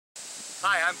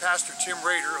Hi, I'm Pastor Tim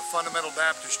Rader of Fundamental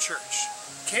Baptist Church.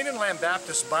 Canaanland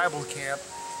Baptist Bible Camp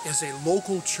is a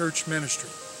local church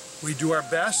ministry. We do our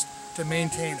best to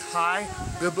maintain high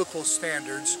biblical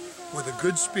standards with a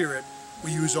good spirit.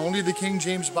 We use only the King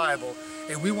James Bible,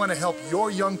 and we want to help your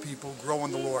young people grow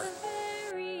in the Lord.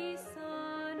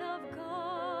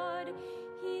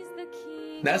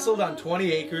 Nestled on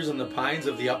 20 acres in the pines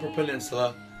of the Upper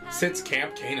Peninsula sits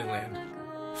Camp Canaanland.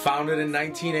 Founded in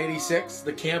 1986,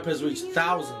 the camp has reached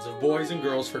thousands of boys and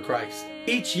girls for Christ.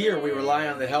 Each year we rely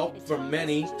on the help from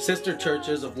many sister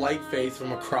churches of like faith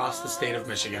from across the state of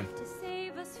Michigan.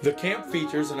 The camp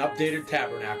features an updated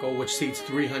tabernacle which seats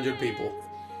 300 people,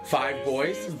 5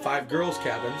 boys and 5 girls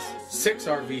cabins, 6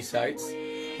 RV sites,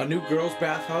 a new girls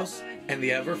bathhouse, and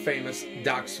the ever-famous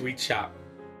Doc Suite shop.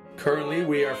 Currently,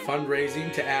 we are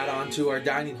fundraising to add on to our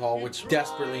dining hall, which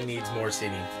desperately needs more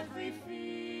seating.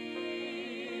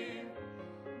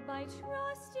 By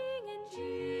trusting in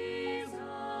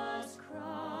Jesus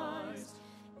Christ,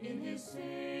 in His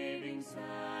saving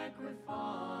sacrifice,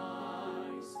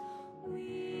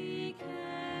 we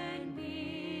can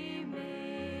be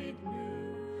made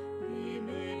new.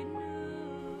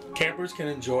 Campers can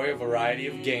enjoy a variety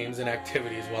of games and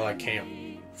activities while at camp.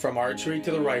 From archery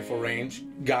to the rifle range,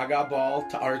 gaga ball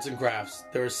to arts and crafts,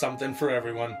 there is something for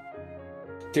everyone.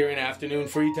 During afternoon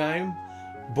free time,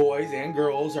 boys and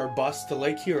girls are bused to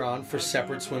Lake Huron for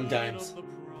separate swim times,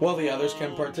 while the others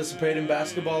can participate in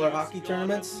basketball or hockey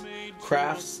tournaments,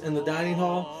 crafts in the dining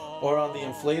hall, or on the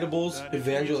inflatables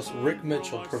evangelist Rick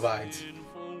Mitchell provides.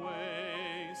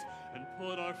 And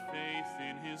put our faith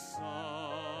in His Son.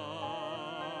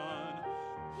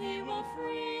 He will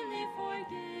freely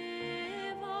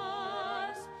forgive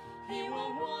us. He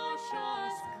will wash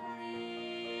us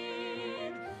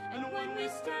clean. And when we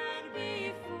stand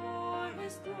before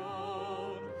His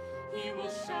throne, He will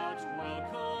shout,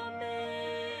 welcome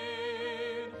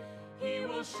in. He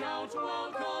will shout,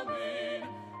 welcome in.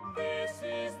 This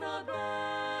is the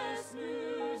best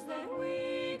news that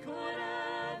we could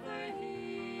ever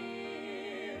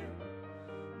hear.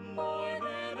 More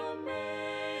than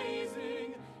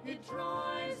amazing, it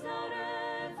drives out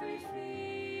every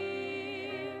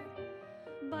fear.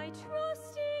 By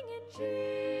trusting in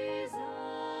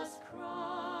Jesus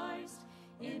Christ,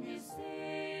 in His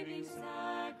saving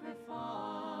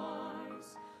sacrifice,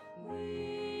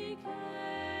 we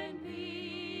can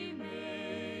be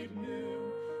made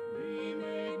new, be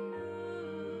made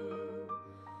new.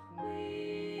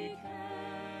 We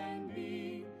can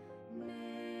be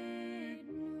made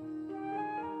new.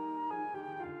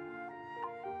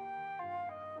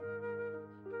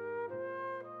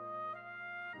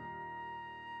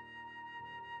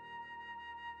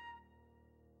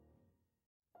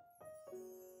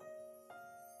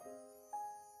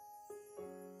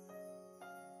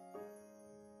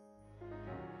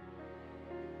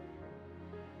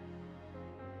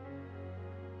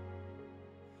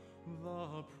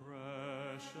 The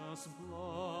precious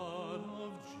blood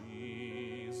of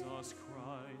Jesus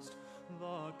Christ,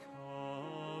 the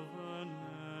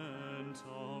covenant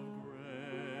of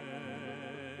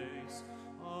grace.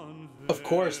 Of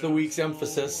course, the week's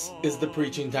emphasis is the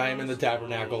preaching time in the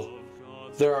tabernacle.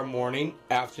 There are morning,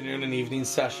 afternoon, and evening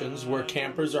sessions where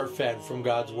campers are fed from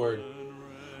God's Word.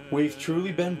 We've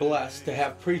truly been blessed to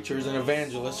have preachers and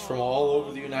evangelists from all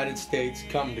over the United States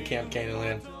come to Camp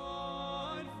Canaanland.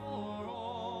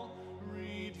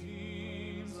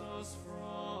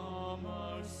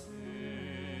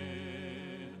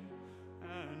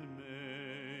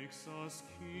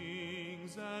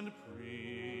 Kings and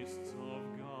priests of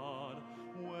God,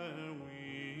 where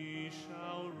we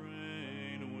shall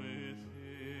reign with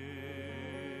Him.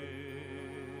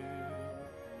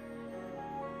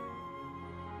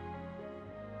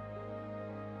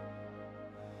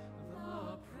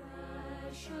 The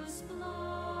precious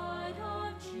blood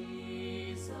of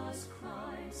Jesus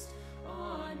Christ, a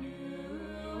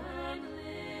new and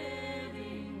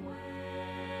living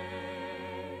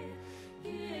way,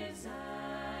 gives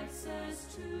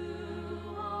access to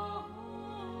a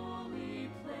holy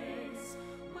place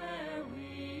where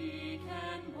we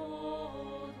can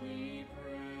boldly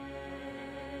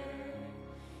pray.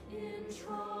 In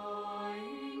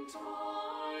trying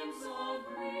times of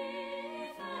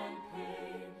grief and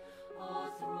pain, a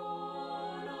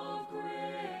throne of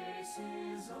grace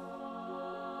is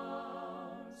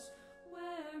ours,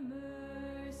 where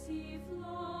mercy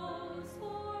flows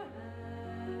for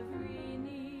every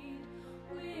need,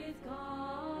 with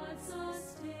God's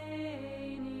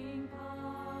sustaining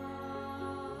power.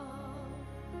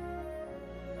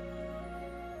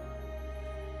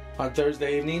 On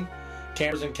Thursday evening,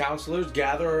 Campers and counselors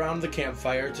gather around the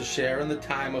campfire to share in the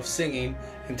time of singing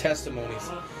and testimonies.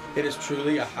 It is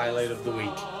truly a highlight of the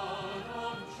week.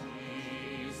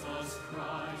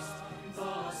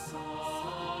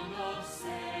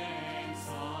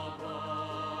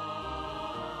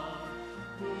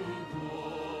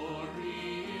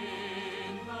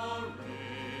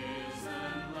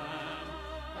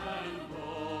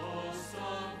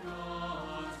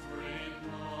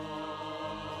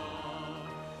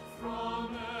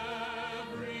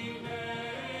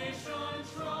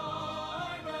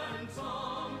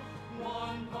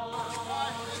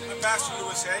 Pastor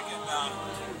Lewis Haig, and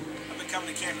I've been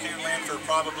coming to Camp Canaanland for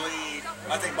probably,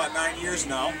 I think, about 9 years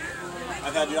now.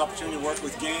 I've had the opportunity to work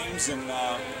with games and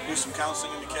do some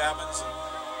counseling in the cabins.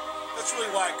 And that's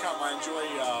really why I come. I enjoy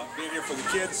being here for the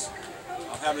kids.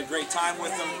 I'm having a great time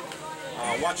with them,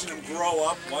 watching them grow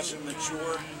up, watching them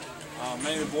mature.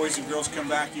 Many of the boys and girls come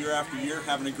back year after year,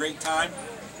 having a great time.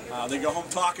 They go home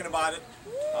talking about it.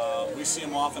 We see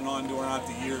them off and on during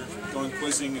the year, going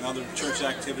quizzing and other church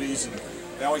activities. And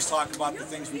they always talk about the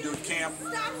things we do at camp,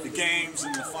 the games,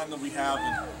 and the fun that we have,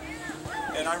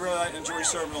 and I really enjoy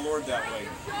serving the Lord that way.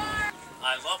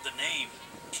 I love the name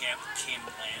Camp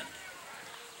Canaanland,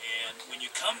 and when you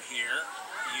come here,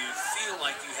 you feel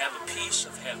like you have a piece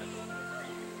of heaven.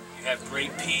 You have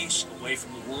great peace away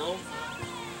from the world,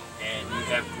 and you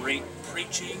have great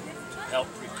preaching to help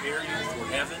prepare you for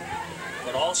heaven,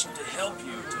 but also to help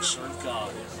you to serve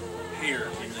God here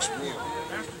in this world.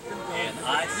 And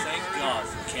I thank God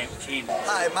for Camp Canaanland.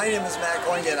 Hi, my name is Matt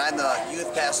Coington. I'm the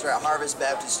youth pastor at Harvest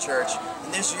Baptist Church.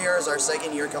 And this year is our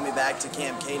second year coming back to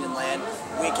Camp Canaanland.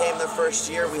 We came the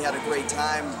first year, we had a great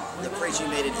time. The preaching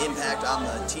made an impact on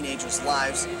the teenagers'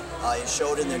 lives. It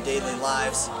showed in their daily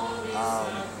lives.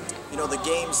 You know, the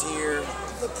games here,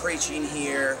 the preaching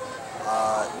here,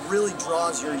 really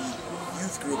draws your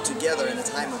youth group together in a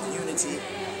time of unity,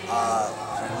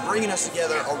 bringing us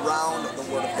together around the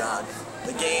Word of God.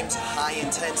 The games, high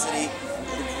intensity,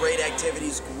 great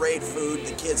activities, great food.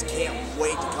 The kids can't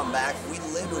wait to come back. We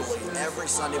literally, every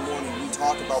Sunday morning, we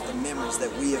talk about the memories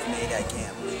that we have made at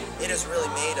camp. It has really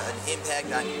made an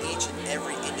impact on each and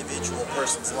every individual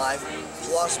person's life,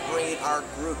 plus bringing our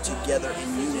group together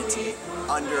in unity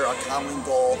under a common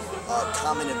goal, a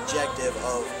common objective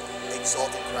of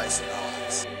exalting Christ in our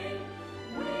lives.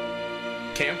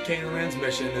 Camp Canaanland's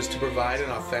mission is to provide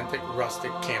an authentic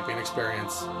rustic camping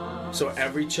experience, so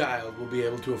every child will be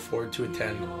able to afford to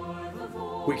attend.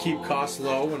 We keep costs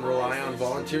low and rely on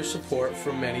volunteer support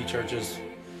from many churches.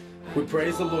 We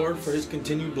praise the Lord for His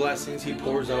continued blessings He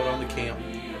pours out on the camp.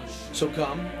 So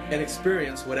come and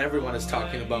experience what everyone is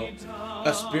talking about,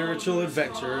 a spiritual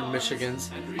adventure in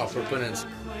Michigan's Upper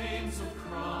Peninsula.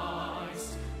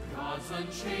 God's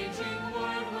unchanging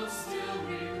word will still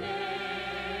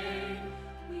remain.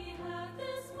 We have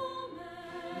this moment,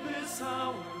 This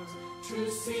hour to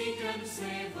seek and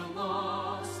save the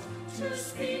lost, to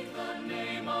speak the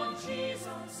name of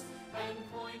Jesus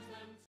and point them